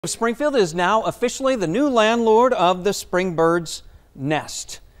Springfield is now officially the new landlord of the Springbirds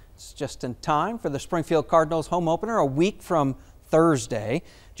Nest. It's just in time for the Springfield Cardinals home opener a week from Thursday.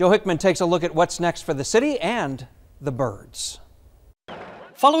 Joe Hickman takes a look at what's next for the city and the Birds.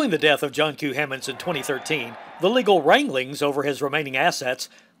 Following the death of John Q. Hammons in 2013, the legal wranglings over his remaining assets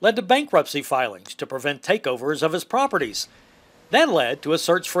led to bankruptcy filings to prevent takeovers of his properties. That led to a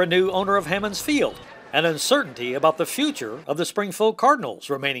search for a new owner of Hammons Field and uncertainty about the future of the Springfield Cardinals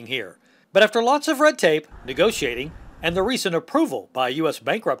remaining here. But after lots of red tape, negotiating, and the recent approval by a U.S.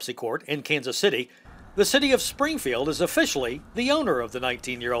 bankruptcy court in Kansas City, the city of Springfield is officially the owner of the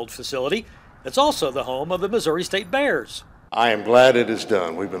 19-year-old facility. It's also the home of the Missouri State Bears. I am glad it is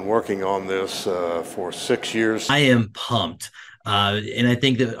done. We've been working on this for 6 years. I am pumped. And I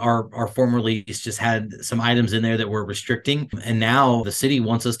think that our former lease just had some items in there that were restricting. And now the city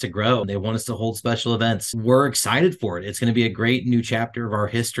wants us to grow. They want us to hold special events. We're excited for it. It's going to be a great new chapter of our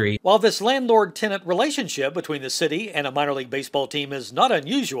history. While this landlord-tenant relationship between the city and a minor league baseball team is not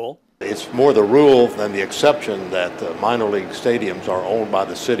unusual, it's more the rule than the exception that minor league stadiums are owned by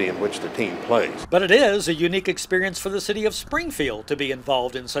the city in which the team plays. But it is a unique experience for the city of Springfield to be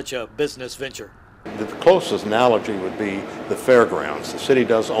involved in such a business venture. The closest analogy would be the fairgrounds. The city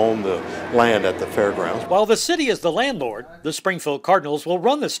does own the land at the fairgrounds. While the city is the landlord, the Springfield Cardinals will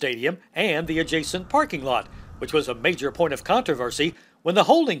run the stadium and the adjacent parking lot, which was a major point of controversy when the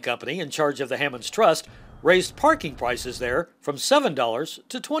holding company in charge of the Hammons Trust raised parking prices there from $7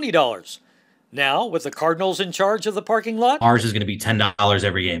 to $20. Now, with the Cardinals in charge of the parking lot, ours is going to be $10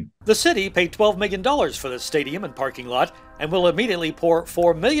 every game. The city paid $12 million for the stadium and parking lot and will immediately pour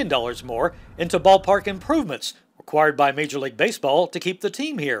 $4 million more into ballpark improvements required by Major League Baseball to keep the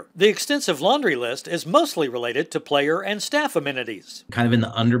team here. The extensive laundry list is mostly related to player and staff amenities. Kind of in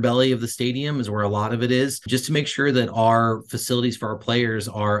the underbelly of the stadium is where a lot of it is, just to make sure that our facilities for our players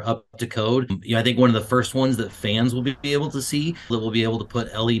are up to code. I think one of the first ones that fans will be able to see, that we'll be able to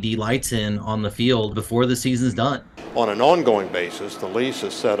put LED lights in on the field before the season's done. On an ongoing basis, the lease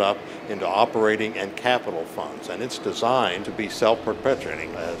is set up into operating and capital funds, and it's designed to be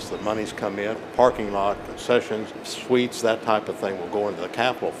self-perpetuating. As the monies come in, parking lot, concessions, suites, that type of thing will go into the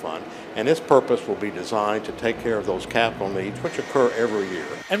capital fund, and its purpose will be designed to take care of those capital needs, which occur every year.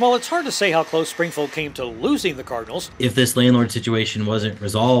 And while it's hard to say how close Springfield came to losing the Cardinals, if this landlord situation wasn't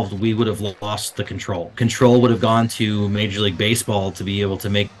resolved, we would have lost the control. Control would have gone to Major League Baseball to be able to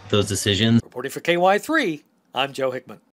make those decisions. Reporting for KY3, I'm Joe Hickman.